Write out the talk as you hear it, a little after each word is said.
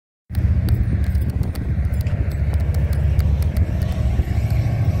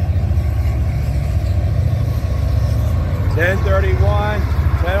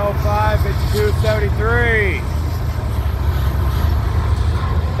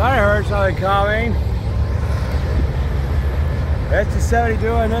I heard something coming. SD70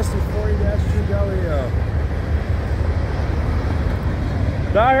 doing SD40-2W.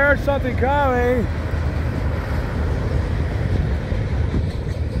 I heard something coming.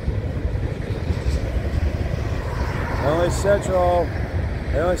 Only central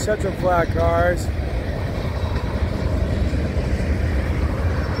flat cars.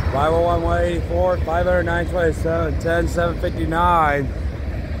 501 184, 500 927, 10 759.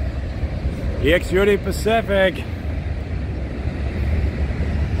 EX Union Pacific.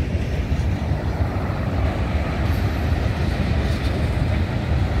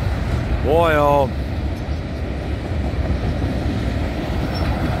 Oil.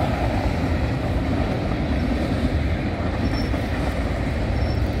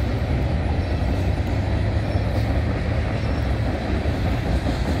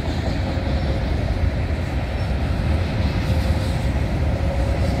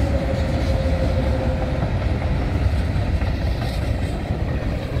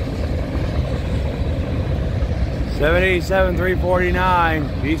 $787 $349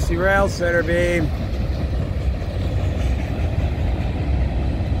 BC Rail Center beam.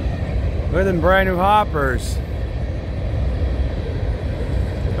 Look at them brand new hoppers.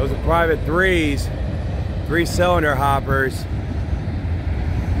 Those are private threes, 3-cylinder hoppers.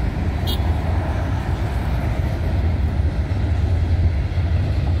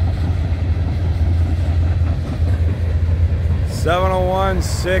 $701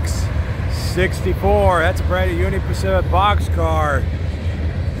 664. That's a brand new Union Pacific boxcar.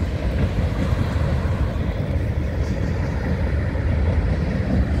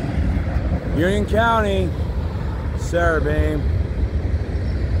 Union County, Cerebbeam.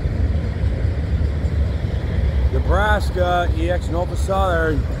 Nebraska, EX Norfolk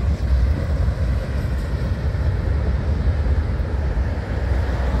Southern.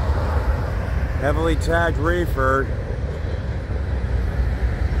 Heavily tagged reefer.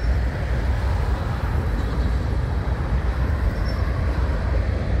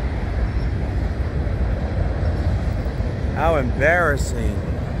 How embarrassing.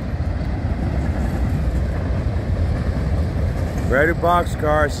 Brand new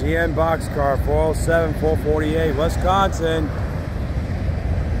boxcar, CN boxcar, 407 448, Wisconsin.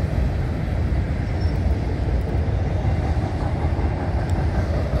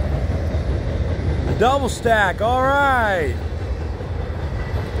 The double stack, all right.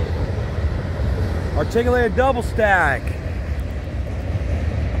 Articulated double stack.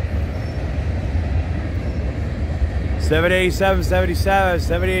 787 77,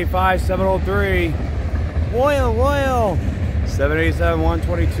 785 703. Oil. 787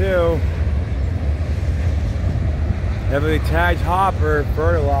 122. Heavily tagged hopper,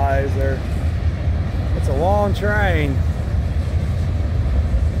 fertilizer. It's a long train.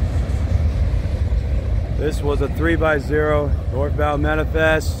 This was a 3x0 northbound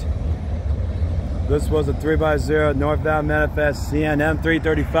manifest. This was a 3x0 northbound manifest CN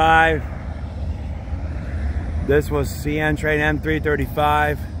M335. This was CN train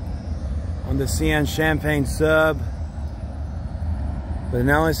M335 on the CN Champagne sub. But it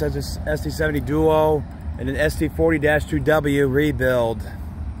now only says it's SD70 Duo and an SD40-2W rebuild.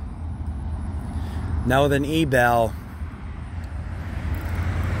 Now with an E-bell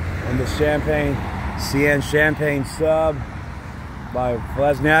on the Champagne, CN Champagne sub by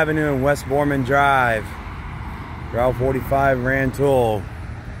Pleasant Avenue and West Borman Drive. Route 45 Rantoul.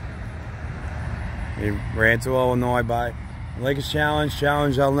 In Rantoul, Illinois by Lakers Challenge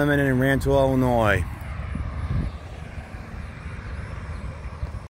Unlimited in Rantoul, Illinois.